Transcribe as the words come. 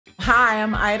Hi,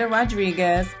 I'm Aida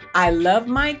Rodriguez. I love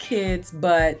my kids,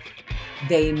 but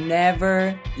they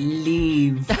never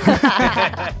leave.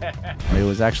 It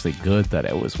was actually good that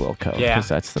it was Wilco, because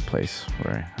that's the place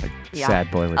where a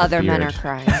sad boy with other a beard. men are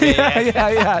crying.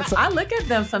 yeah. I look at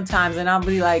them sometimes and I'll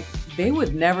be like, they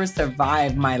would never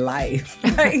survive my life.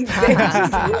 Like, they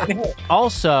just wouldn't.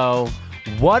 Also,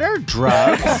 what are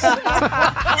drugs?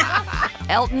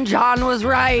 Elton John was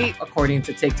right. According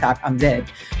to TikTok, I'm dead.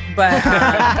 But,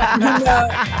 you know.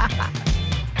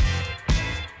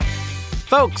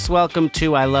 Folks, welcome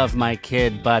to I Love My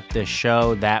Kid, but the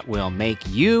show that will make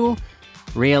you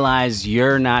realize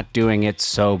you're not doing it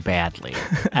so badly.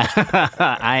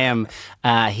 I am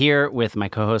here with my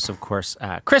co-hosts, of course,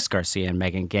 Chris Garcia and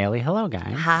Megan Gailey. Hello,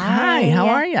 guys. Hi, how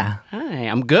are you? Hi,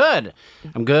 I'm good.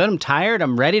 I'm tired.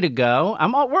 I'm ready to go.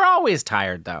 We're always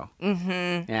tired, though.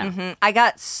 I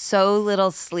got so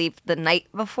little sleep the night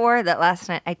before that last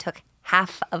night I took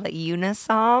half of a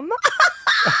Unisom.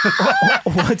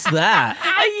 What's that?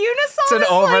 A Unisom It's an is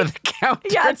over-the-counter.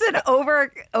 Yeah, it's an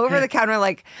over-the-counter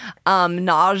like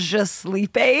nausea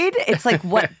sleep aid. It's like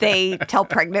what they tell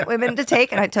pregnant women to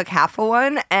take, and I took half of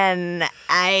one, and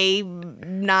I'm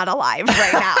not alive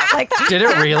right now. Like, Did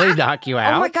it really knock you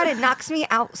out? oh my god, it knocks me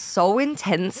out so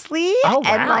intensely. Oh,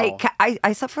 And wow. like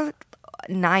I slept for like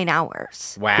 9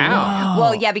 hours. Wow.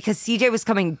 Well, yeah, because CJ was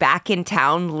coming back in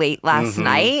town late last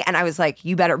night, and I was like,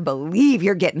 you better believe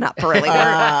you're getting up early.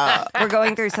 We're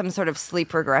going through some sort of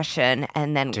sleep regression,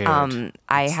 and then Dude, I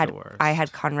that's had the worst. I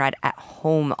had Conrad at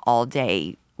home all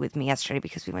day with me yesterday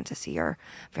because we went to see your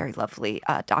very lovely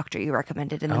doctor you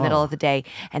recommended in the middle of the day,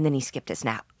 and then he skipped his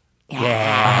nap.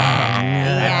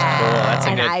 That's cool. That's a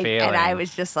and good feeling. And I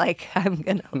was just like, I'm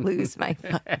gonna lose my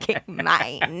fucking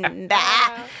mind.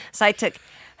 So I took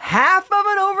half of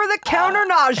an over-the-counter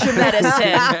nausea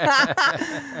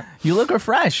medicine. You look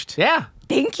refreshed. Yeah.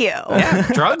 Thank you. Yeah.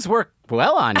 Drugs work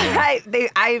well on you.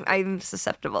 I'm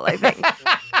susceptible, I think.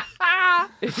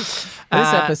 This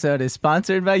episode is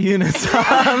sponsored by Unisom.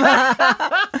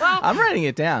 I'm writing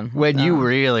it down. When you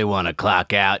really want to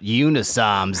clock out,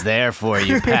 Unisom's there for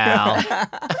you, pal.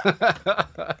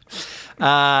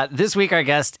 This week, our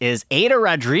guest is Aida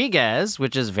Rodriguez,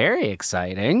 which is very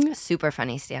exciting. Super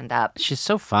funny stand-up. She's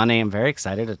so funny. I'm very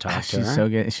excited to talk to her. She's so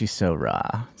good. She's so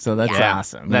raw. So that's Yeah.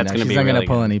 awesome. That's gonna she's be not really gonna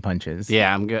pull good. any punches.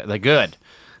 Yeah, I'm good. Like, good.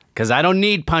 Because I don't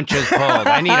need punches pulled.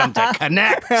 I need them to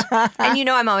connect. And you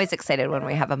know I'm always excited when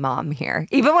we have a mom here.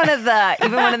 Even one of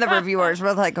the reviewers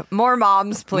were like, more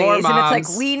moms, please. More And it's moms.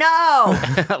 like, we know.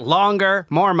 Longer,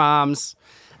 more moms.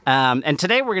 And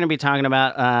today we're going to be talking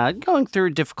about going through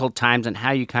difficult times and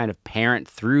how you kind of parent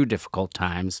through difficult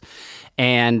times.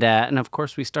 And of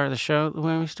course, we start the show the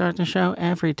way we start the show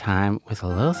every time with a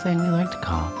little thing we like to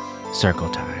call Circle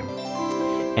Time.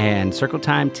 And Circle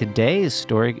Time today's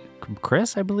story,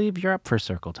 Chris, I believe you're up for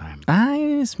Circle Time.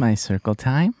 It is my circle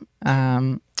time.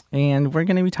 And we're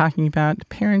going to be talking about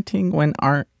parenting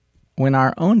when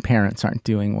our own parents aren't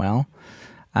doing well,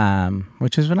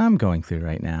 which is what I'm going through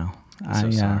right now.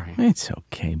 I'm so sorry. It's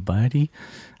okay, buddy.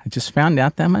 I just found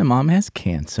out that my mom has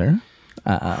cancer.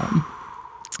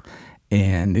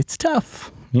 And it's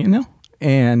tough, you know?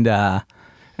 And I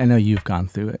know you've gone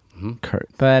through it, Kurt.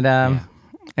 But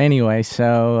anyway,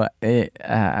 so it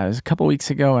was a couple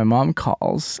weeks ago, my mom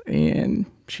calls and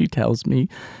she tells me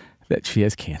that she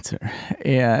has cancer.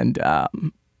 And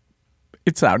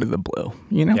it's out of the blue,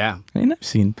 you know? Yeah. And I've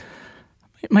seen,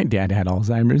 my dad had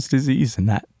Alzheimer's disease, and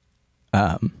that,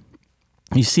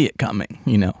 you see it coming,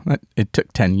 you know? It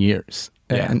took 10 years.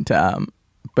 Yeah. And,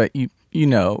 but you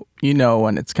know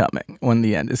when it's coming, when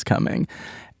the end is coming.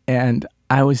 And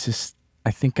I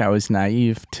think I was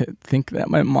naive to think that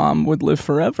my mom would live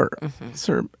forever.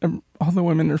 So all the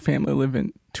women in her family live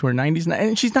into her 90s,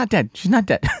 and she's not dead. She's not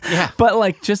dead. Yeah. But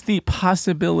like just the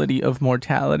possibility of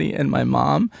mortality, and my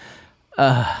mom,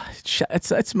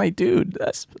 that's my dude.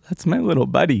 That's my little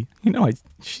buddy. You know,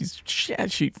 she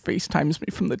FaceTimes me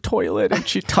from the toilet, and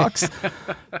she talks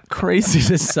crazy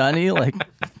to Sonny. Like,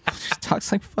 she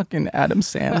talks like fucking Adam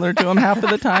Sandler to him half of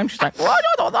the time. She's like,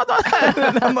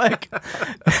 and I'm like,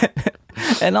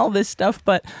 and all this stuff.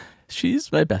 But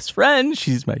she's my best friend.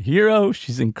 She's my hero.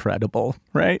 She's incredible,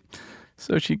 right?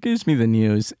 So she gives me the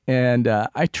news, and I'm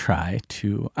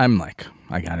like,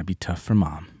 I gotta be tough for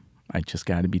mom. I just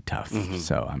got to be tough.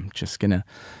 So I'm just going to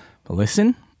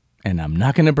listen, and I'm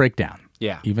not going to break down.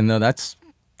 Yeah. Even though that's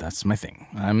that's my thing.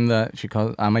 I'm a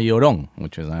yorong,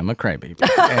 which is I'm a crybaby,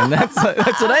 and that's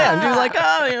what I am. She's like,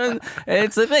 oh,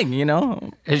 it's a thing,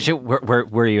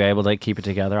 Were you able to keep it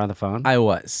together on the phone? I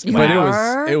was, but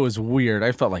it was weird.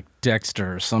 I felt like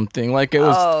Dexter or something. Like it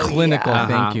was clinical. Yeah.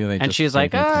 Thank you. And she's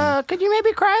like, could you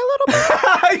maybe cry a little bit?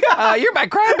 You're my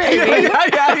crybaby.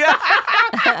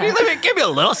 yeah. Give me a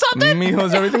little something. Mijo,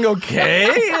 is everything okay?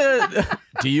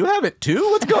 Do you have it too?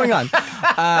 What's going on?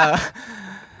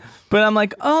 But I'm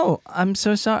like, oh, I'm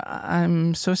so sorry.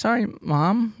 I'm so sorry,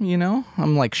 Mom.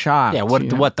 I'm like shocked. Yeah.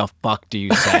 What the fuck do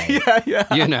you say?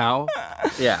 yeah.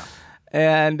 Yeah.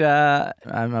 And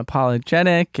I'm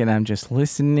apologetic, and I'm just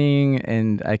listening,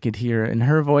 and I could hear in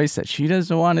her voice that she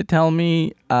doesn't want to tell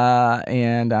me,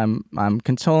 and I'm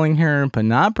consoling her, but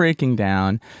not breaking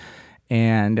down.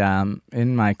 And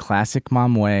in my classic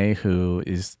mom way, who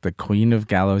is the queen of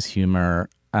gallows humor,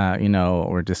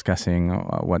 we're discussing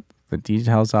what the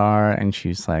details are, and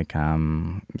she's like,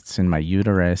 it's in my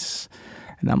uterus,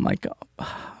 and I'm like,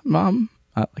 Mom,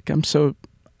 I'm so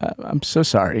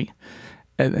sorry.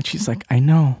 And then she's like, I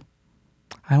know.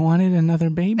 I wanted another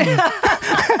baby. No,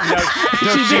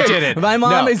 she didn't. My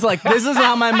mom is like, this is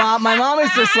how my mom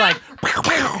is just like,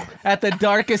 at the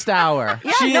darkest hour.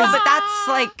 Yeah, but that's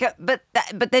like,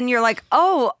 but then you're like,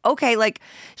 oh, okay, like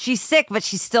she's sick, but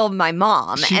she's still my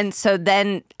mom. And so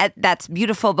then that's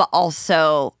beautiful, but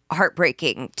also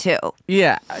heartbreaking too.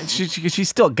 Yeah, she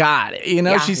still got it.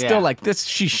 She's still like this.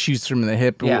 She shoots from the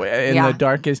hip in the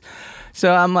darkest.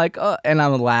 So I'm like, oh, and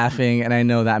I'm laughing, and I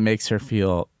know that makes her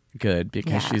feel good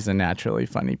because she's a naturally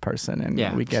funny person, and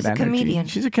we get energy. Comedian.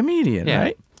 She's a comedian,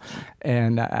 right?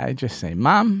 And I just say,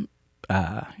 Mom,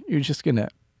 you're gonna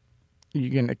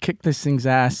kick this thing's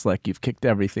ass like you've kicked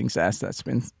everything's ass that's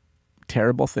been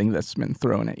terrible thing that's been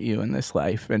thrown at you in this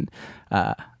life, and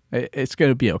it's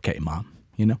gonna be okay, Mom.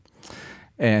 And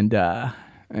we're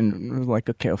like,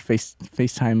 okay, I'll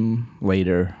FaceTime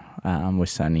later with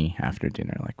Sunny after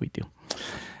dinner like we do.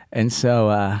 And so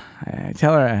I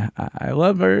tell her I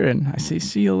love her, and I say,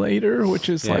 see you later, which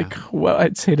is like what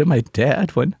I'd say to my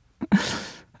dad when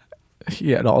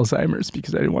he had Alzheimer's,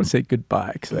 because I didn't want to say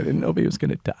goodbye because I didn't know if he was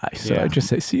going to die. So I just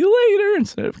say, see you later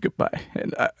instead of goodbye.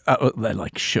 And that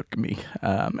like shook me.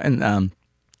 But I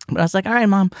was like, all right,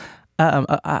 Mom,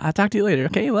 I'll talk to you later.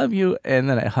 Okay, love you. And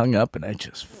then I hung up, and I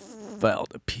just fell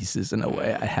to pieces in a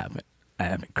way I haven't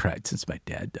cried since my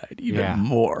dad died, even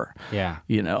more. Yeah.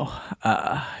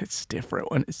 It's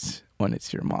different when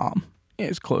it's your mom.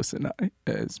 As close enough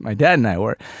as my dad and I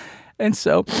were. And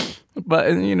so, but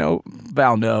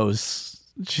Val knows,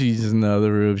 she's in the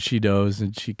other room, she knows,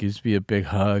 and she gives me a big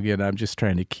hug, and I'm just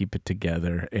trying to keep it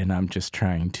together, and I'm just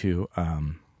trying to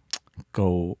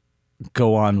go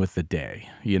on with the day,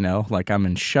 like I'm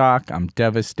in shock, I'm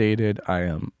devastated, I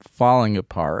am falling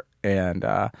apart, and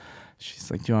she's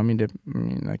like, do you want me to,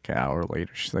 like an hour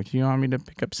later, she's like, do you want me to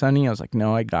pick up Sunny? I was like,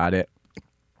 no, I got it.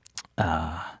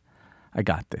 I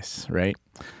got this, right?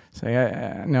 So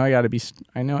I know I got to be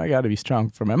strong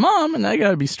for my mom, and I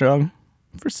got to be strong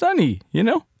for Sunny, I'm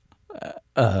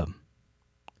her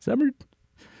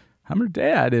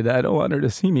dad, and I don't want her to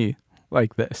see me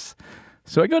like this.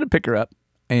 So I go to pick her up,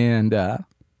 and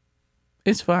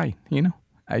it's fine,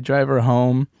 I drive her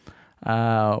home.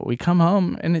 We come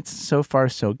home, and it's so far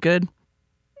so good.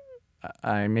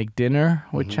 I make dinner,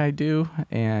 which I do,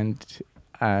 and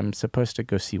I'm supposed to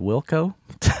go see Wilco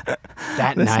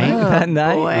that night. That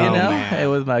night, man.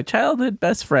 with my childhood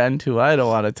best friend, who I don't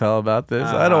want to tell about this.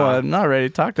 I'm not ready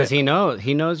to talk to. Because he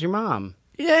knows your mom.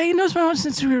 Yeah, he knows my mom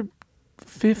since we were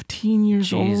 15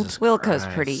 years old. Wilco's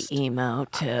pretty emo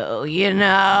too, I know.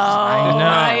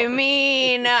 I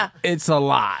mean, it's a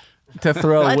lot to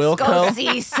throw let's Wilco. go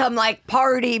see some like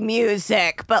party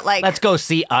music, but like let's go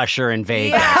see Usher in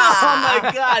Vegas. Yeah. Oh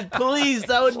my God, please,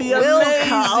 that would be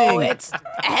Wilco, amazing. it's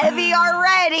heavy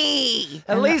already.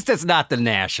 At least it's not the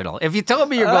National. If you told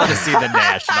me you're going to see the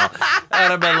National, I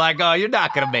would have been like, oh, you're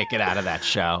not going to make it out of that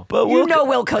show. But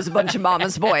Wilco's a bunch of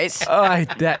mama's boys.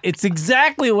 It's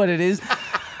exactly what it is.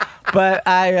 But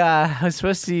I was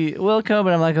supposed to see Wilco,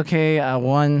 but I'm like, okay,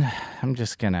 I'm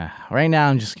just gonna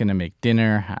make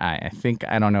dinner. I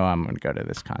don't know, I'm gonna go to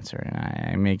this concert, and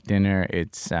I make dinner.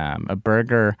 It's a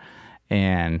burger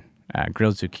and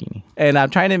grilled zucchini, and I'm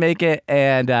trying to make it,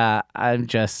 and I'm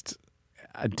just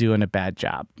doing a bad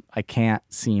job. I can't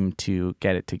seem to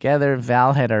get it together.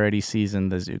 Val had already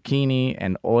seasoned the zucchini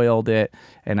and oiled it,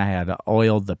 and I had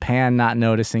oiled the pan, not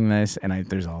noticing this. And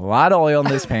there's a lot of oil in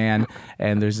this pan,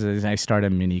 and I start a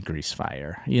mini grease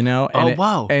fire, And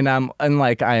wow! And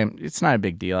it's not a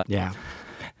big deal. Yeah.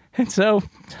 And so,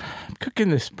 I'm cooking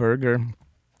this burger,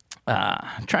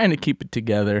 trying to keep it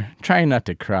together, trying not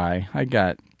to cry. I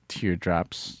got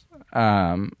teardrops.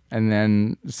 And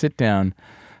then sit down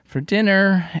for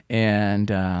dinner,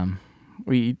 and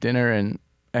we eat dinner, and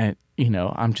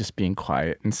I'm just being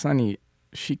quiet. And Sunny,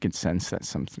 she could sense that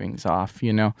something's off,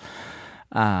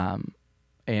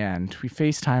 And we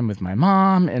FaceTime with my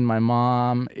mom, and my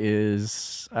mom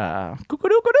is she's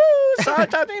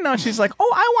like,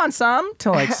 oh, I want some,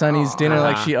 to like Sunny's dinner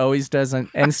like she always doesn't.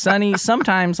 And Sunny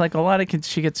sometimes, like a lot of kids,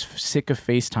 she gets sick of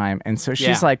FaceTime, and so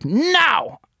she's like,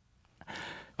 no.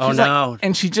 She's no.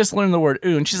 And she just learned the word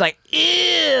ooh, and she's like,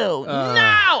 ew,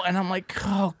 no. And I'm like,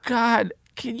 oh God,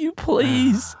 can you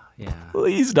please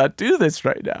not do this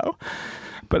right now?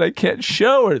 But I can't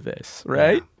show her this,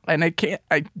 right? And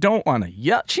I don't want to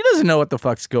yell. She doesn't know what the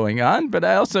fuck's going on, but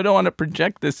I also don't want to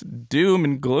project this doom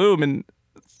and gloom and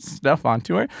stuff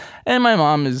onto her. And my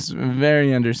mom is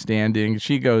very understanding.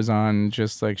 She goes on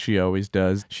just like she always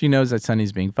does. She knows that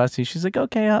Sunny's being fussy. She's like,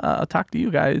 okay, I'll talk to you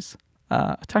guys.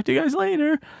 I'll talk to you guys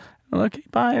later. I'm like, okay,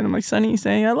 bye. And I'm like, Sunny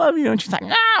saying, I love you. And she's like,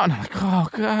 no. And I'm like, oh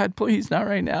God, please, not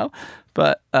right now.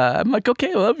 But I'm like,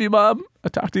 okay, I love you, Mom. I'll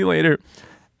talk to you later.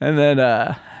 And then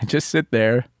I just sit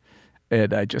there.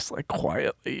 And I just like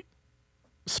quietly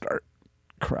start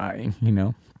crying,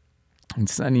 And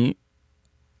Sunny's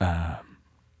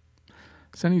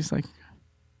like,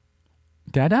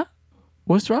 Dada?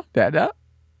 What's wrong, Dada?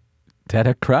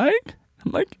 Dada crying?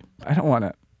 I'm like, I don't want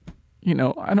to,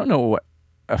 I don't know what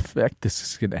effect this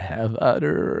is going to have on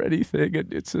her or anything.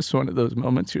 And it's just one of those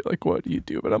moments you're like, what do you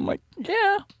do? But I'm like,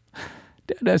 yeah,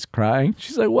 Dada's crying.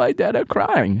 She's like, why Dada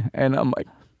crying? And I'm like,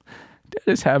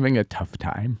 Dada's having a tough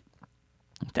time.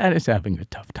 Dad is having a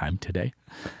tough time today.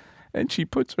 And she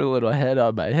puts her little head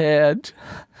on my hand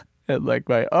and like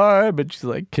my arm, and she's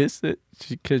like, kiss it.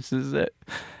 She kisses it.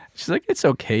 She's like, it's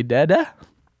okay, Dada.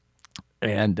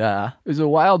 And it was a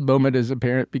wild moment as a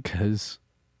parent because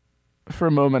for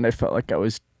a moment I felt like I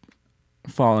was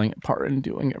falling apart and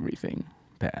doing everything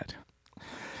bad.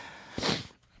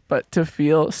 But to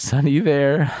feel Sunny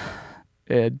there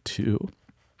and to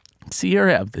see her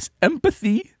have this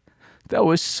empathy that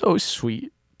was so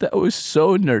sweet, that was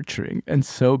so nurturing and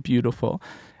so beautiful.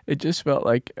 It just felt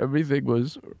like everything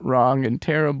was wrong and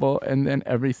terrible, and then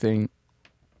everything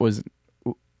was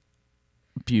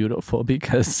beautiful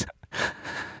because,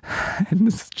 and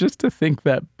it's just to think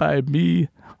that by me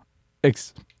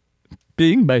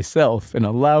being myself and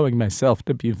allowing myself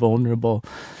to be vulnerable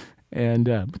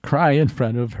and cry in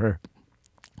front of her,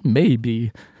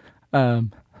 maybe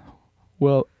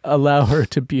will allow her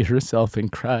to be herself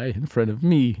and cry in front of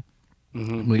me.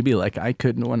 Mm-hmm. Maybe like I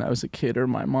couldn't when I was a kid, or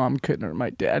my mom couldn't, or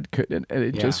my dad couldn't. And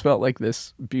it just felt like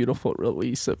this beautiful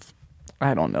release of,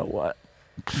 I don't know what.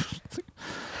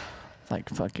 Like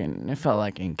fucking, it felt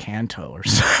like Encanto or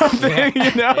something,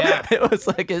 Yeah. It was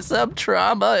like, is some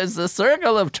trauma, is the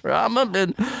circle of trauma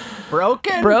been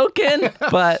broken?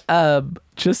 But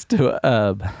just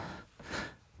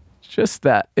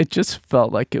that, it just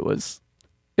felt like it was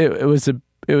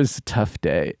a tough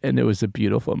day, and it was a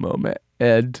beautiful moment,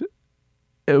 and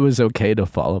it was okay to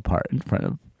fall apart in front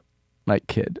of my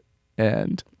kid,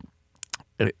 and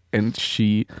I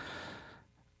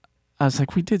was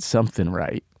like, we did something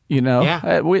right,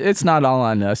 It's not all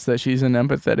on us that she's an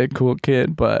empathetic, cool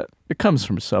kid, but it comes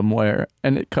from somewhere,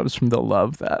 and it comes from the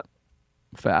love that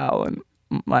Val and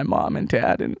my mom and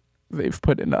dad and they've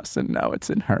put in us, and now it's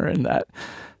in her, and that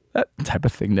type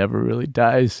of thing never really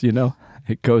dies,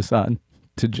 It goes on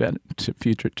to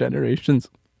future generations.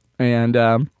 And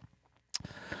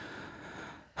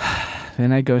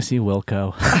then I go see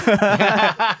Wilco.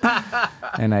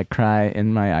 And I cry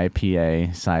in my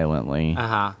IPA silently.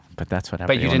 Uh-huh. But that's what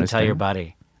everyone But you didn't tell doing. your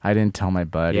buddy. I didn't tell my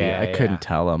buddy. I couldn't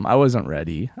tell him. I wasn't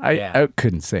ready. I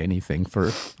couldn't say anything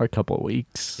for a couple of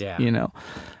weeks. Yeah.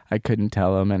 I couldn't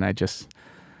tell him, and I just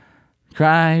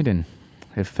cried, and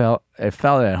it felt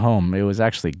at home. It was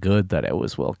actually good that it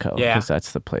was Wilco, because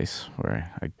that's the place where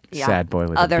a sad boy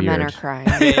with other a beard. men are crying.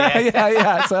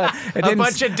 Yeah. So a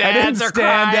bunch of dads are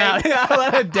crying. Out. Yeah, a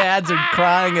lot of dads are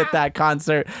crying at that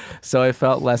concert, so I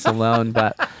felt less alone.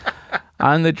 But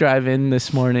on the drive-in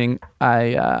this morning,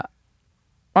 my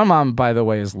mom, by the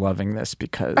way, is loving this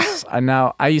because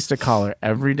I used to call her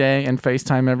every day and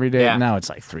FaceTime every day. Yeah. Now it's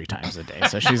like 3 times a day.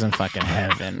 So she's in fucking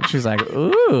heaven. She's like,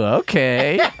 ooh,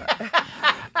 okay.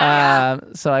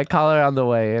 So I call her on the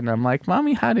way, and I'm like,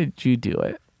 Mommy, how did you do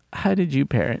it? How did you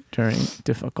parent during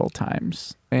difficult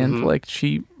times? And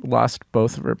she lost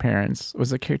both of her parents,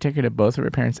 was a caretaker to both of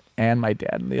her parents and my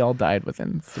dad. And they all died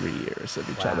within 3 years of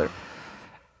each other.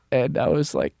 And I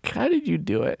was like, how did you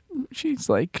do it? She's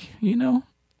like, you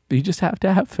just have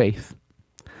to have faith.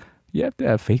 you have to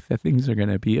have faith that things are going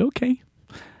to be okay.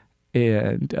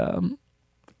 And un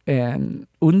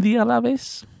día a la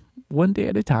vez, one day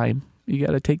at a time. You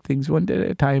got to take things one day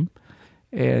at a time.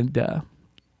 And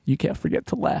you can't forget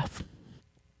to laugh.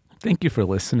 Thank you for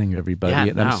listening, everybody. Yeah,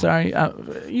 and I'm sorry,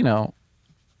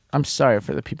 I'm sorry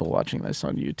for the people watching this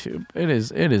on YouTube. It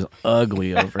is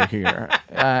ugly over here.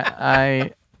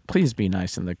 Please be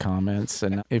nice in the comments.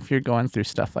 And if you're going through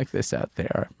stuff like this out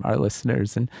there, our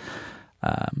listeners, and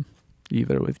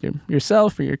either with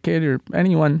yourself or your kid or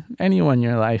anyone in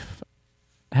your life,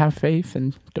 have faith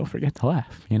and don't forget to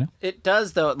laugh, It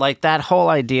does, though. Like that whole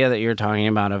idea that you're talking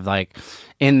about of like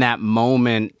in that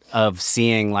moment of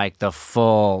seeing like the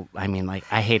full, I mean, like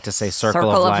I hate to say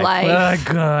circle of life.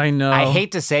 I know. I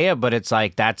hate to say it, but it's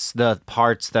like that's the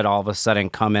parts that all of a sudden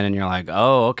come in and you're like,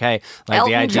 oh, okay. Like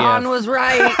Elton the idea John was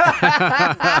right.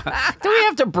 Do we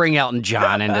have to bring Elton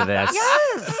John into this?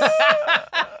 Yes.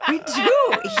 We do.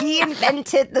 He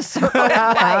invented the circle of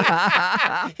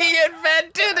life. He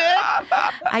invented it.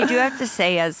 I do have to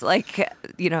say, as like,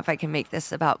 if I can make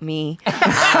this about me,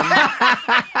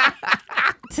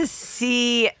 to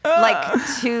see like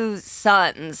two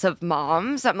sons of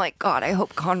moms, I'm like, God, I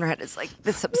hope Conrad is like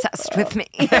this obsessed with me.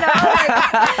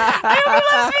 I hope he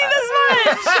loves me this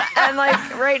much. And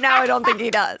like right now, I don't think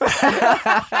he does. So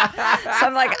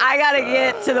I'm like, I gotta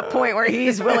get to the point where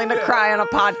he's willing to cry on a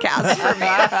podcast for me.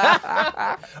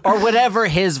 Or whatever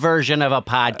his version of a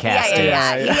podcast is.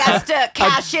 Yeah. He has to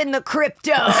cash in the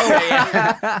crypto.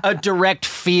 A direct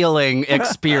feeling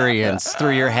experience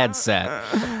through your headset.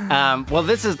 Well,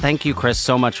 thank you, Chris,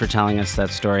 so much for telling us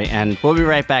that story. And we'll be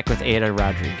right back with Aida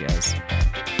Rodriguez.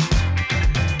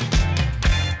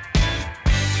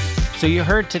 So you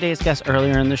heard today's guest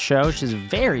earlier in the show. She's a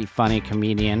very funny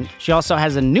comedian. She also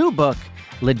has a new book,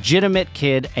 Legitimate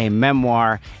Kid, a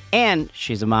memoir, and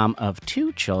she's a mom of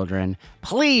 2 children.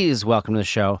 Please welcome to the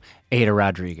show, Aida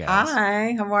Rodriguez.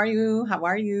 Hi, how are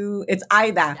you? It's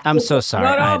Aida. I'm so sorry,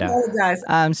 Aida. Apologize.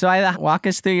 So Aida, walk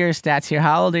us through your stats here.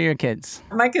 How old are your kids?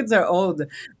 My kids are old.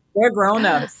 They're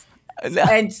grown-ups.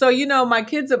 And so,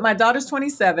 my daughter's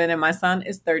 27 and my son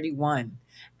is 31.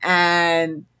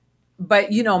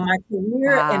 But my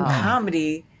career in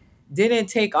comedy didn't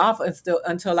take off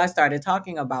until I started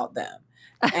talking about them.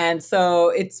 And so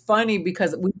it's funny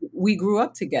because we grew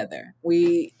up together.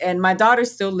 And my daughter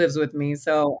still lives with me,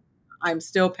 so I'm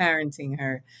still parenting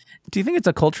her. Do you think it's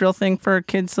a cultural thing for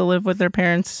kids to live with their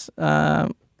parents,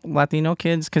 Latino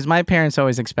kids? Because my parents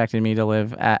always expected me to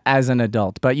live as an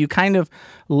adult, but you kind of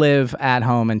live at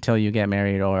home until you get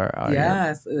married or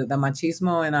yes, the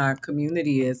machismo in our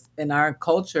community in our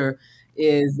culture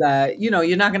is,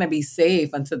 you're not going to be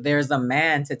safe until there's a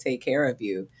man to take care of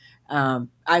you. I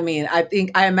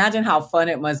imagine how fun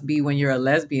it must be when you're a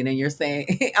lesbian and you're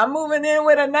saying, I'm moving in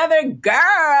with another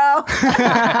girl.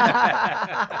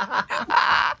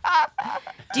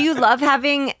 Do you love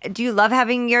having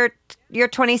your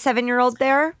 27-year-old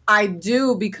there? I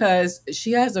do, because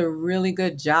she has a really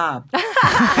good job.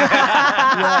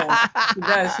 Yeah, she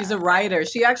does. She's a writer.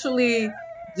 She actually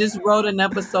just wrote an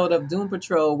episode of Doom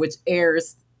Patrol, which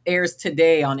airs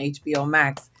today on HBO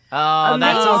Max. Oh,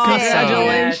 that's awesome.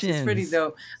 Congratulations. Yeah, it's pretty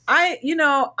dope. I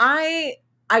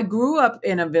grew up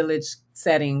in a village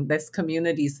setting, this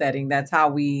community setting. That's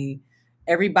how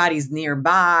everybody's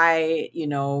nearby.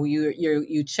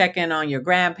 You check in on your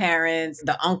grandparents.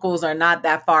 The uncles are not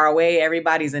that far away.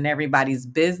 Everybody's in everybody's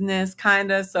business, kind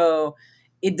of. So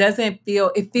it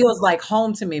feels like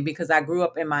home to me because I grew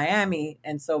up in Miami.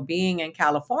 And so being in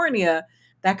California,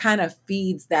 that kind of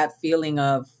feeds that feeling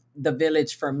of the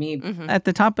village for me. Mm-hmm. At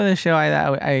the top of the show,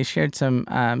 I shared some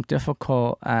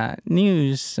difficult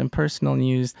news, some personal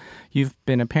news. You've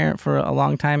been a parent for a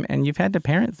long time, and you've had to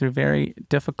parent through very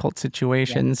difficult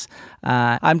situations.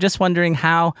 Yeah. I'm just wondering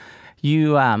how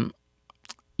you're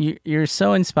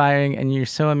so inspiring and you're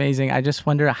so amazing. I just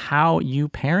wonder how you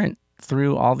parent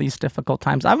through all these difficult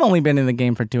times. I've only been in the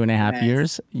game for 2.5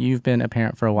 years. You've been a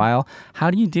parent for a while.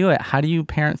 How do you do it? How do you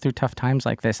parent through tough times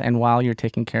like this and while you're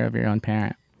taking care of your own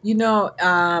parent?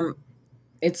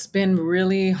 It's been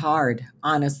really hard,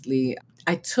 honestly.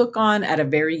 I took on at a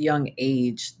very young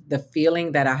age the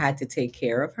feeling that I had to take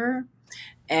care of her.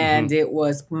 And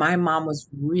my mom was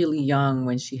really young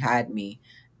when she had me.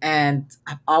 And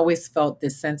I've always felt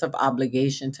this sense of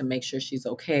obligation to make sure she's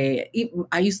okay.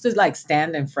 I used to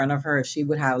stand in front of her if she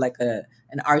would have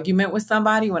an argument with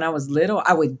somebody when I was little.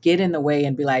 I would get in the way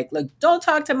and be like, look, don't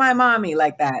talk to my mommy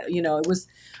like that.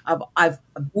 I've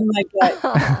been like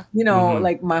that,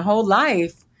 like my whole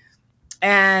life.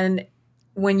 And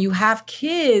when you have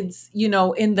kids, in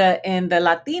the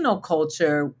Latino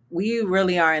culture, we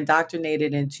really are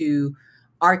indoctrinated into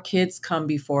our kids come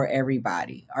before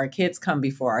everybody. Our kids come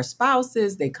before our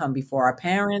spouses, they come before our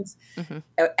parents.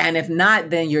 And if not,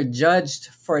 then you're judged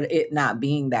for it not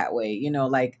being that way.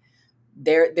 Like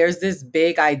there's this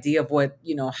big idea of what,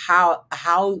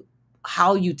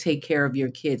 how you take care of your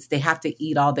kids. They have to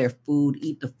eat all their food,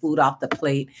 eat the food off the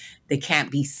plate. They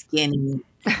can't be skinny.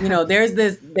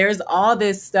 There's all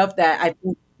this stuff that I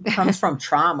think comes from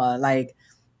trauma. Like,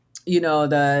 if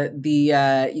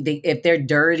they're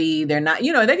dirty, they're not,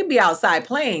 they can be outside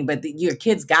playing, but your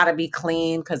kids gotta be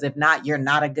clean, because if not, you're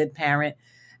not a good parent.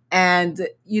 And,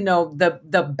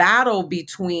 the battle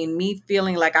between me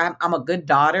feeling like I'm a good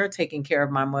daughter taking care of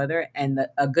my mother, and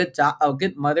a good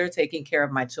mother taking care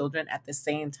of my children at the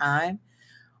same time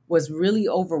was really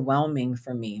overwhelming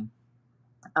for me,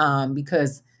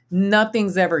 because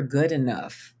nothing's ever good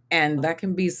enough. And that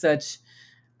can be such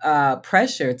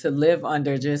pressure to live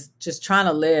under, just trying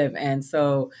to live. And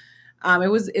so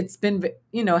has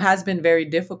been very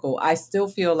difficult. I still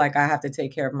feel like I have to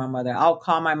take care of my mother. I'll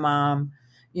call my mom,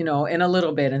 in a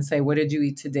little bit and say, what did you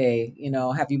eat today?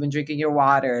 Have you been drinking your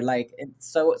water? Like, and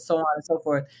so on and so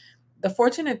forth. The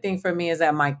fortunate thing for me is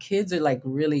that my kids are like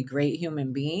really great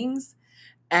human beings.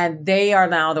 And they are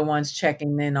now the ones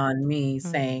checking in on me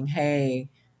saying, hey,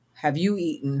 have you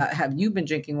eaten? Have you been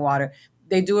drinking water?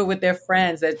 They do it with their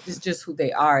friends. That's just who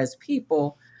they are as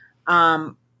people.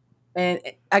 And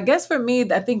I guess for me,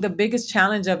 I think the biggest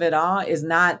challenge of it all is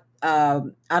not, I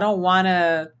don't want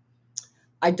to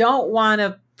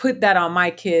put that on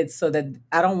my kids, so that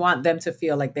I don't want them to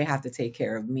feel like they have to take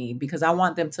care of me, because I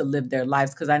want them to live their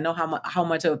lives. Because I know how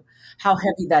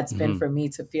heavy that's been for me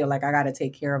to feel like I got to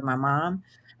take care of my mom.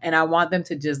 And I want them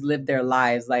to just live their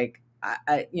lives. Like,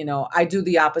 I do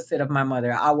the opposite of my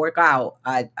mother. I work out.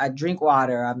 I drink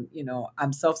water.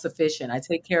 I'm self-sufficient. I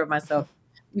take care of myself,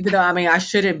 even though, I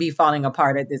shouldn't be falling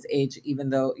apart at this age, even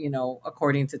though,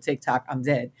 according to TikTok, I'm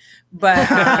dead. But,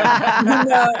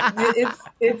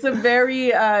 it's a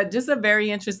very, just a very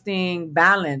interesting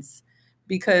balance,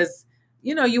 because,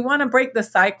 you want to break the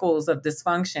cycles of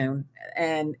dysfunction.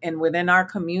 And within our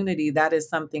community, that is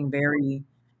something very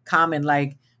common.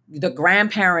 Like, the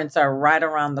grandparents are right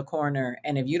around the corner.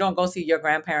 And if you don't go see your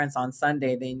grandparents on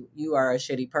Sunday, then you are a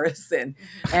shitty person.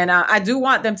 And I do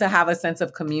want them to have a sense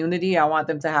of community. I want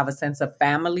them to have a sense of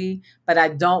family, but I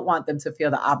don't want them to feel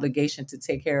the obligation to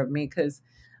take care of me, because,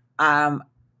 I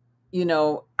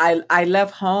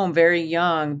left home very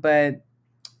young, but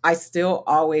I still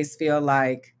always feel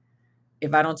like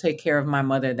if I don't take care of my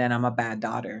mother, then I'm a bad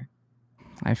daughter.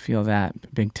 I feel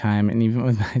that big time. And even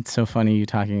with, it's so funny you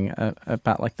talking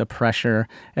about like the pressure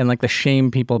and like the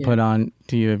shame people put on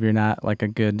to you if you're not like a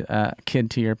good kid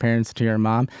to your parents, to your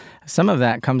mom. Some of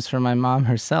that comes from my mom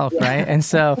herself, right? And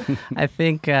so I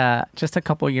think just a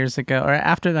couple years ago, or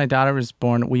after my daughter was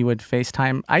born, we would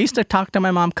FaceTime. I used to talk to my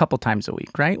mom a couple times a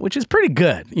week, right? Which is pretty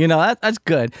good. That's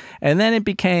good. And then it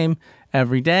became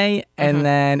every day, and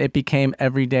then it became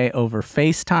every day over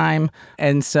FaceTime.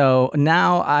 And so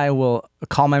now I will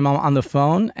call my mom on the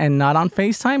phone and not on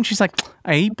FaceTime. She's like,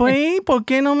 "Ay, pues, ¿por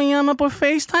qué no me llama por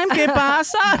FaceTime? ¿Qué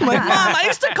pasa?" I'm like, "Mom, I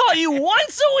used to call you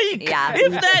once a week. Yeah.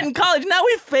 If that in college. Now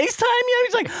we FaceTime you."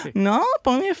 He's like, "No,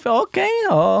 ponme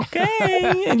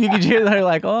okay." And you could hear her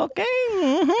like, "Okay."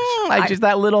 Like just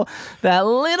that little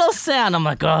sound. I'm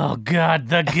like, "Oh God,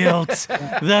 the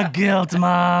guilt,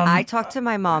 Mom." I talk to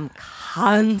my mom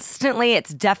constantly.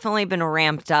 It's definitely been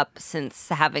ramped up since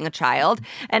having a child.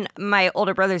 And my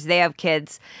older brothers, they have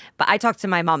kids, but I talk to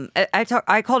my mom.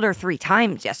 I called her 3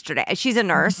 times yesterday. She's a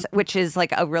nurse, which is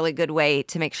like a really good way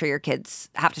to make sure your kids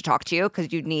have to talk to you,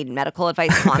 because you need medical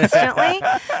advice constantly.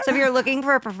 So if you're looking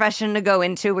for a profession to go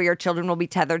into where your children will be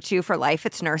tethered to you for life,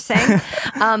 it's nursing.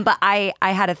 But I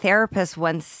had a therapist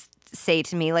once say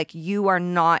to me, like, you are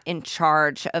not in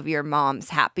charge of your mom's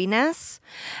happiness.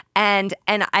 And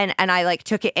I like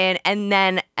took it in,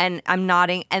 and I'm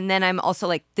nodding, and then I'm also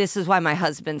like, this is why my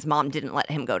husband's mom didn't let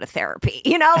him go to therapy.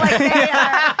 Like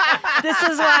this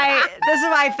is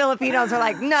why Filipinos are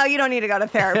like, no, you don't need to go to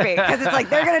therapy, because it's like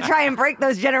they're gonna try and break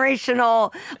those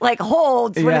generational like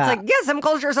holds. When it's like, yeah, some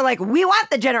cultures are like, we want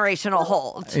the generational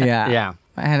hold. Yeah.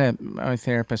 I had a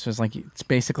therapist was like, it's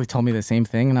basically told me the same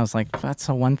thing. And I was like, that's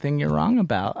the one thing you're wrong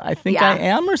about. I think I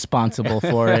am responsible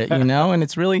for it, and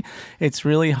it's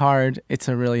really hard. It's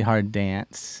a really hard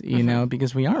dance,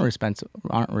 because we aren't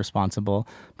responsible,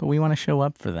 but we want to show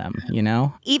up for them,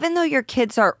 Even though your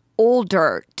kids are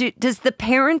older, does the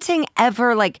parenting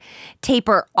ever like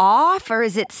taper off, or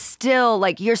is it still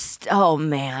like oh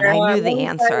man, I knew the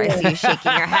answer. I see you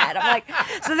shaking your head. I'm like,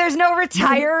 so there's no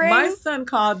retiring? My son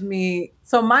called me.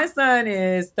 So my son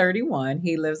is 31.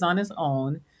 He lives on his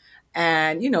own.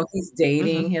 and he's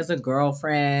dating. He has a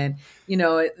girlfriend.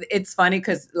 It's funny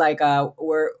because like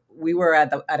we were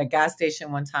at a gas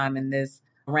station one time, and this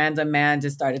random man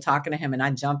just started talking to him, and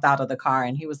I jumped out of the car,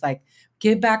 and he was like,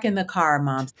 "Get back in the car,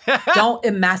 mom. Don't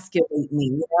emasculate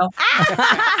me."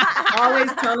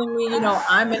 Always telling me,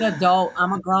 I'm an adult,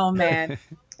 I'm a grown man.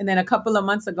 And then a couple of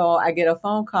months ago, I get a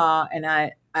phone call, and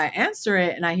I answer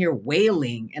it, and I hear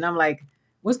wailing, and I'm like,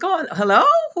 "What's going? Hello?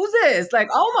 Who's this?" Like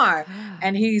Omar,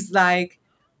 and he's like,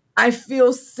 "I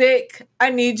feel sick. I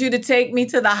need you to take me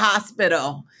to the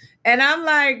hospital." And I'm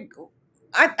like,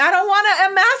 I don't want to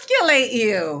emasculate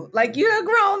you. Like, you're a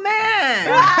grown man.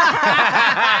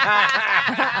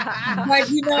 Like,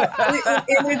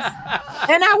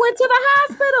 and I went to the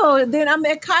hospital. Then I'm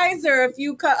at Kaiser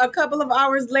a couple of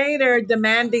hours later,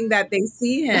 demanding that they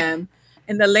see him.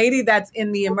 And the lady that's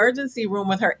in the emergency room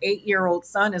with her 8-year-old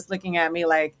son is looking at me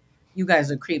like, "You guys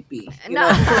are creepy."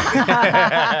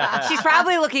 She's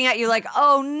probably looking at you like,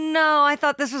 "Oh no, I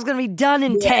thought this was going to be done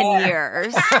in 10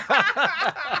 years."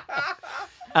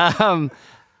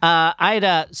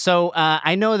 Aida, so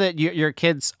I know that your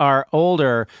kids are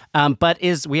older, but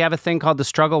we have a thing called the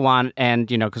struggle wand, and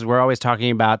because we're always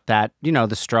talking about that,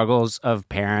 the struggles of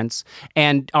parents.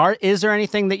 And is there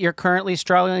anything that you're currently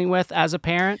struggling with as a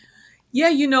parent?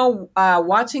 Yeah,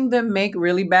 watching them make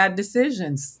really bad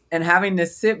decisions and having to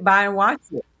sit by and watch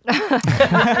it.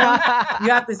 You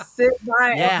have to sit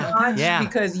by and watch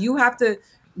because you have to.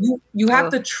 You have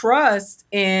to trust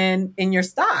in your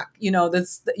stock. You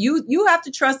have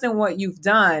to trust in what you've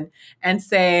done and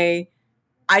say,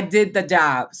 "I did the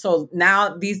job." So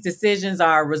now these decisions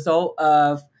are a result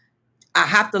of, I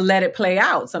have to let it play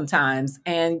out sometimes.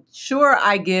 And sure,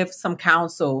 I give some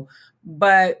counsel,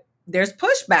 but there's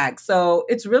pushback. So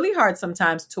it's really hard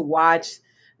sometimes to watch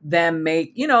them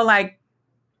make,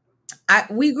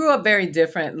 we grew up very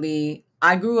differently.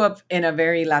 I grew up in a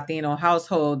very Latino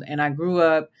household, and I grew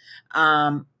up,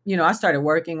 I started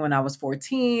working when I was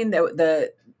 14.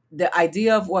 The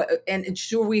idea of and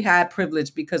sure, we had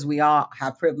privilege because we all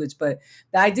have privilege, but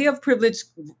the idea of privilege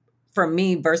for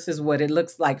me versus what it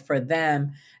looks like for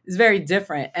them is very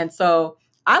different. And so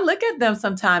I look at them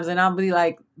sometimes and I'll be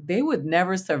like, they would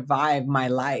never survive my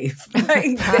life.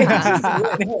 Like, they just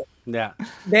wouldn't. Yeah.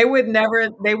 They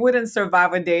wouldn't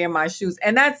survive a day in my shoes.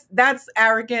 And that's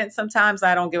arrogant. Sometimes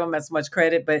I don't give them as much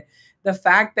credit, but the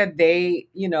fact that they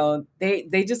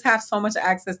just have so much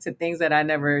access to things that I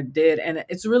never did. And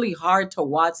it's really hard to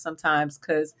watch sometimes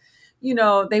because,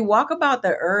 they walk about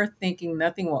the earth thinking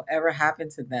nothing will ever happen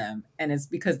to them. And it's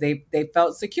because they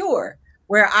felt secure,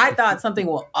 where I thought something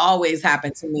will always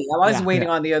happen to me. I'm always waiting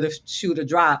on the other shoe to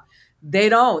drop. They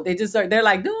don't. They just they're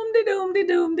like, doom, de doom, de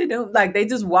doom, de doom. Like, they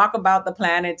just walk about the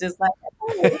planet just like,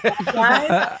 "Hey,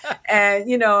 guys." And,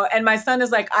 and my son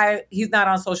is like, he's not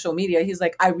on social media. He's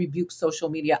like, "I rebuke social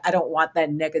media. I don't want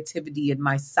that negativity in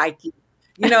my psyche."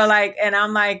 And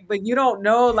I'm like, but you don't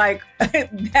know, like,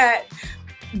 that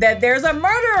there's a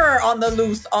murderer on the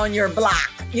loose on your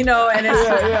block, and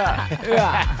it's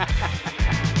Yeah.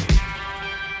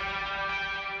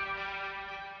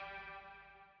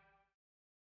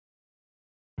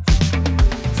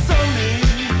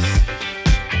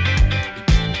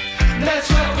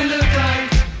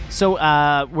 So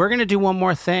we're going to do one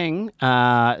more thing,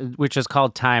 which is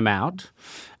called timeout.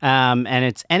 And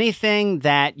it's anything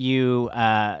that you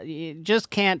just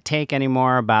can't take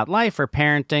anymore about life or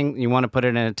parenting. You want to put it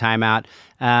in a timeout.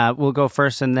 We'll go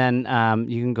first, and then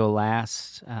you can go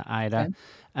last, Aida.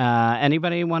 Okay.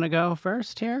 Anybody want to go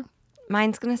first here?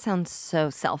 Mine's going to sound so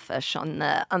selfish on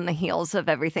the heels of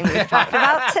everything we've talked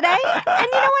about today. And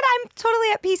you know what? I'm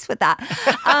totally at peace with that.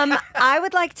 I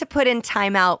would like to put in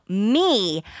timeout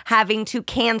me having to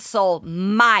cancel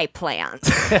my plans.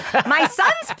 My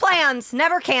son's plans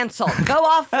never canceled. Go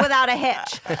off without a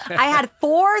hitch. I had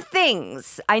 4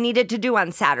 things I needed to do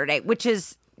on Saturday, which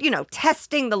is,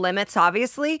 testing the limits,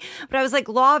 obviously. But I was like,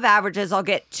 law of averages, I'll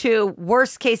get 2.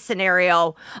 Worst case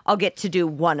scenario, I'll get to do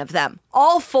 1 of them.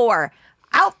 All 4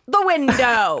 out the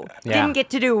window. Didn't get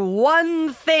to do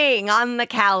 1 thing on the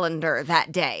calendar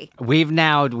that day. We've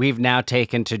now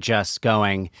taken to just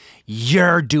going,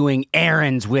 "You're doing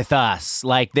errands with us."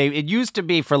 Like, it used to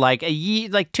be for like a year,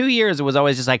 like 2 years, it was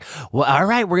always just like, "Well, all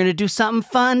right, we're gonna do something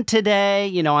fun today,"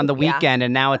 on the weekend.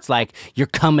 And now it's like, you're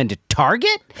coming to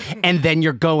Target, and then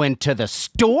you're going to the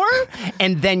store,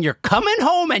 and then you're coming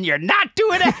home, and you're not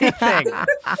doing anything.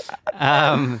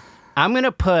 I'm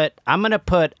gonna put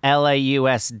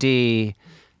LAUSD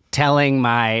telling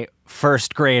my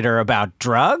first grader about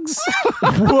drugs.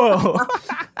 Whoa.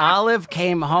 Olive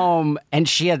came home and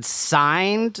she had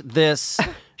signed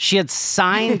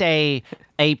a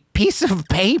a piece of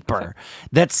paper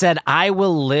that said, "I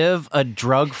will live a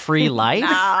drug-free life."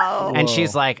 No. And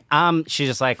she's like, she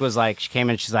just like was like, she came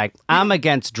in, she's like, "I'm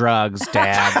against drugs,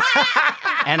 Dad."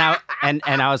 and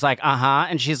I was like, "Uh-huh."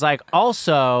 And she's like,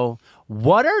 "Also,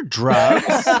 what are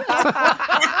drugs?"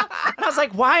 And I was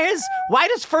like, why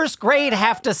does first grade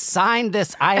have to sign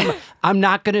this I'm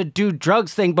not gonna do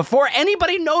drugs thing before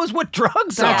anybody knows what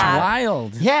drugs That's are?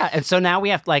 wild. Yeah, and so now we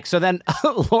have so then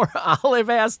Olive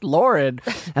asked Lauren,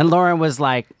 and Lauren was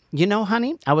like,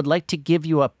 honey, I would like to give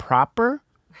you a proper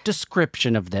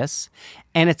description of this,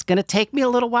 and it's going to take me a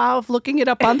little while of looking it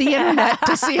up on the internet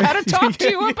to see how to talk to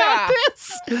you about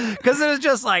this, because it was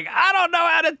just like, I don't know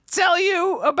how to tell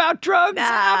you about drugs.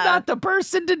 I'm not the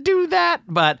person to do that.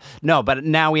 But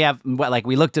now we have,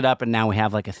 we looked it up, and now we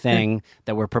have a thing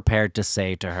that we're prepared to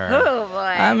say to her. Oh boy.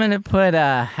 I'm gonna put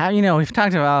we've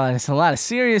talked about a lot of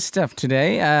serious stuff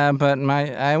today, but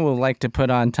I will like to put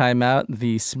on timeout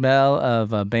the smell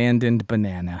of abandoned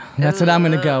banana. That's what I'm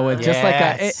gonna go with.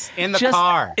 Yes, in the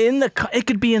car. In the car. It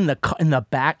could be in the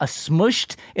back,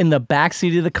 smushed in the back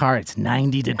seat of the car. It's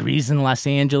 90 degrees in Los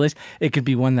Angeles. It could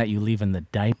be one that you leave in the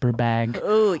diaper bag.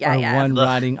 Ooh, yeah, or yeah. one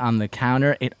rotting on the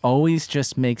counter. It always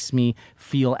just makes me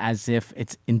feel as if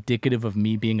it's indicative of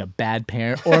me being a bad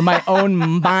parent or my own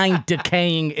mind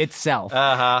decaying itself.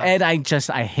 And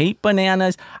I hate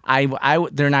bananas.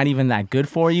 They're not even that good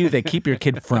for you. They keep your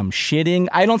kid from shitting.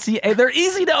 I don't see. They're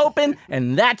easy to open,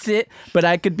 and that's it. But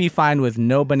I could be fine with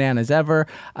no bananas ever.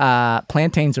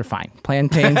 Plantains are fine.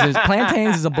 Plantains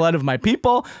is the blood of my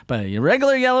people. But your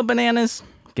regular yellow bananas,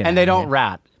 and they don't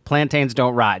rot. Plantains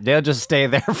don't rot. They'll just stay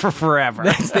there for forever.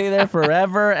 They stay there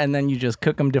forever, and then you just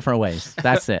cook them different ways.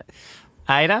 That's it.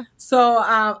 Ida? So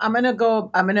I'm gonna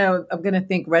think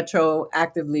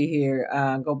retroactively here.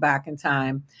 Go back in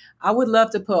time. I would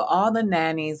love to put all the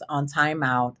nannies on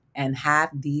timeout and have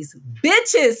these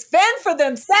bitches fend for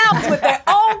themselves with their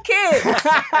own kids.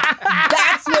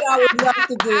 That's what I would love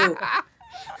to do.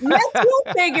 Let you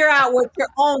figure out what your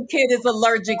own kid is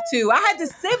allergic to. I had to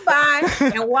sit by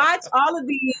and watch all of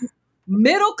these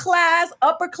middle class,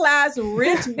 upper class,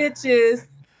 rich bitches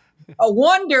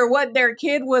wonder what their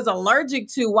kid was allergic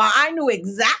to, while I knew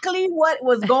exactly what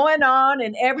was going on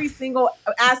in every single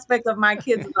aspect of my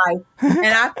kid's life. And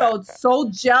I felt so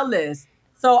jealous.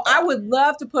 So I would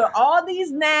love to put all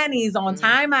these nannies on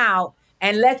timeout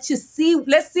and let's see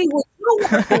what you're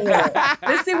working with.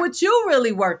 Let's see what you're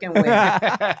really working with.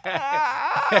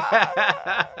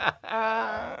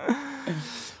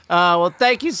 Well,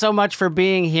 thank you so much for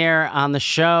being here on the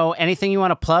show. Anything you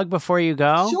want to plug before you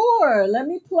go? Sure. Let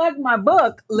me plug my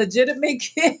book, Legitimate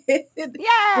Kid,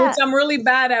 which I'm really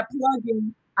bad at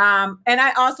plugging. And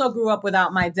I also grew up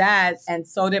without my dad, and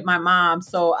so did my mom.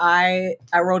 So I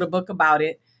wrote a book about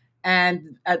it,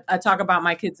 and I talk about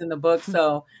my kids in the book.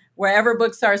 So wherever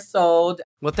books are sold.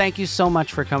 Well, thank you so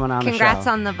much for coming on the show. Congrats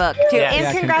on the book, too. Yeah.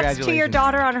 And congrats to your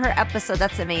daughter on her episode.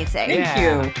 That's amazing. Thank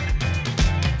you.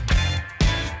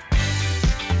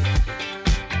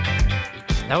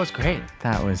 That was great.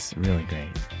 That was really great.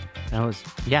 That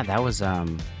was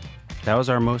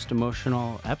our most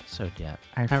emotional episode yet.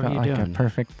 I How felt are you like doing? a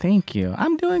perfect. Thank you.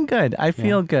 I'm doing good. I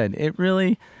feel good. It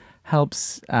really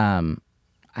helps.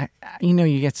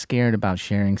 You get scared about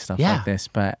sharing stuff like this,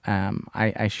 but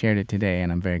I shared it today, and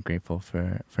I'm very grateful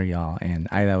for y'all. And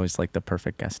Ida was like the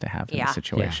perfect guest to have in this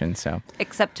situation. So,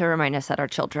 except to remind us that our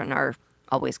children are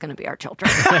always going to be our children.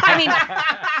 I mean,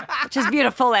 which is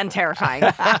beautiful and terrifying.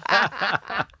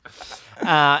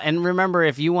 And remember,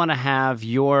 if you want to have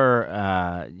your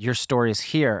stories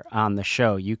here on the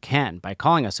show, you can by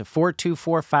calling us at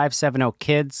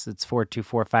 424-570-KIDS. It's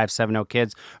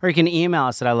 424-570-KIDS. Or you can email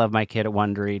us at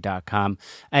ilovemykid@wondery.com.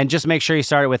 And just make sure you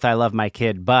start it with I love my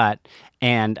kid,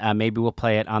 and maybe we'll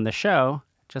play it on the show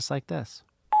just like this.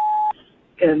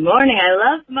 Good morning. I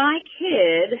love my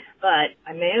kid, but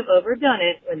I may have overdone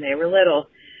it when they were little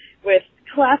with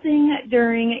clapping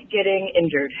during getting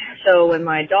injured. So when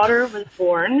my daughter was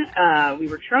born, we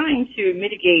were trying to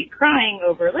mitigate crying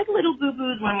over like little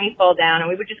boo-boos when we fall down, and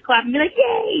we would just clap and be like,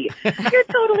 yay, you're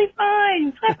totally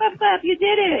fine. Clap, clap, clap. You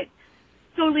did it.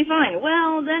 Totally fine.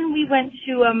 Well, then we went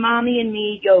to a mommy and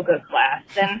me yoga class,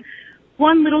 and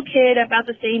one little kid about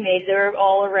the same age, they were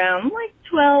all around like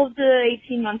 12 to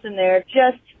 18 months in there,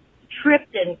 just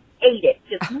tripped and ate it,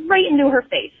 just right into her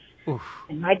face. Oof.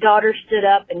 And my daughter stood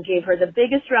up and gave her the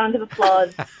biggest round of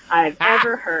applause I've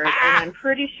ever heard, and I'm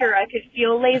pretty sure I could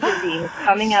feel laser beams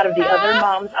coming out of the other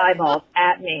mom's eyeballs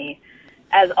at me,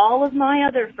 as all of my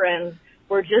other friends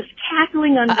were just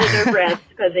cackling under their breaths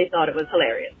because they thought it was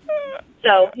hilarious.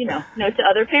 So, note to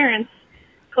other parents,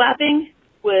 clapping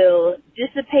will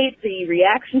dissipate the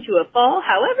reaction to a fall.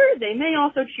 However, they may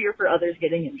also cheer for others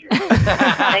getting injured.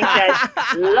 Thanks, guys.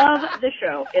 Love the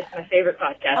show. It's my favorite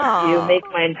podcast. Aww. You make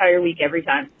my entire week every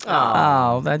time.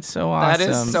 Oh, that's so awesome. That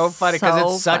is so funny because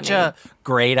So it's such funny. a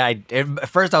great idea. At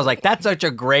first, I was like, that's such a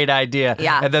great idea.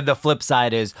 Yeah. And then the flip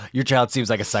side is your child seems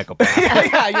like a psychopath.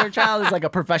 Yeah, your child is like a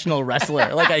professional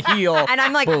wrestler, like a heel And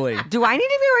I'm like, bully. do I need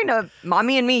to be going to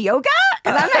Mommy and Me yoga?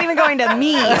 Because I'm not even going to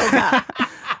me yoga.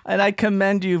 And I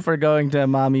commend you for going to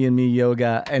Mommy and Me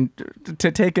yoga. And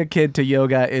to take a kid to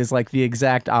yoga is like the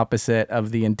exact opposite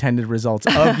of the intended results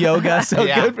of yoga. So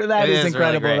Yeah, good for that. it It's is really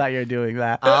incredible great. that you're doing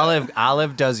that.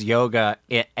 Olive does yoga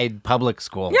in public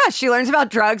school. Yeah, she learns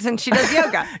about drugs and she does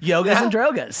yoga. Yogas and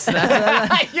drogas.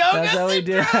 That's how we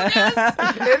do it.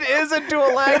 It is a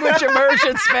dual language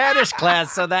immersion Spanish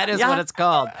class, so that is Yeah. what it's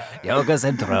called. Yogas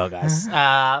and drogas.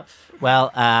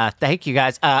 Thank you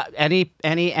guys.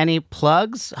 Any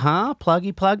plugs? Huh?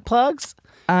 Plugs?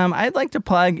 I'd like to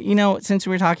plug, since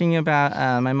we were talking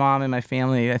about my mom and my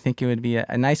family, I think it would be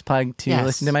a nice plug to Yes.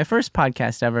 listen to my first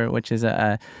podcast ever, which is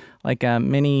a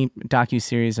mini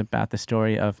docuseries about the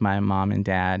story of my mom and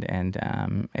dad,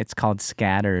 and it's called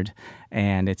Scattered,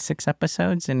 and it's 6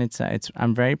 episodes, and it's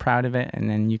I'm very proud of it, and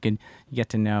then you get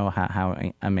to know how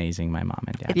amazing my mom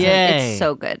and dad are. It's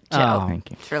so good, Joe. Oh.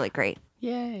 Thank you. It's really great.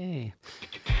 Yay.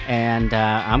 And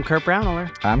I'm Kurt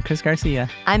Brownover. I'm Chris Garcia.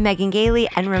 I'm Megan Gailey,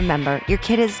 and remember, your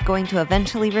kid is going to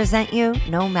eventually resent you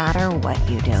no matter what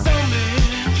you do. So many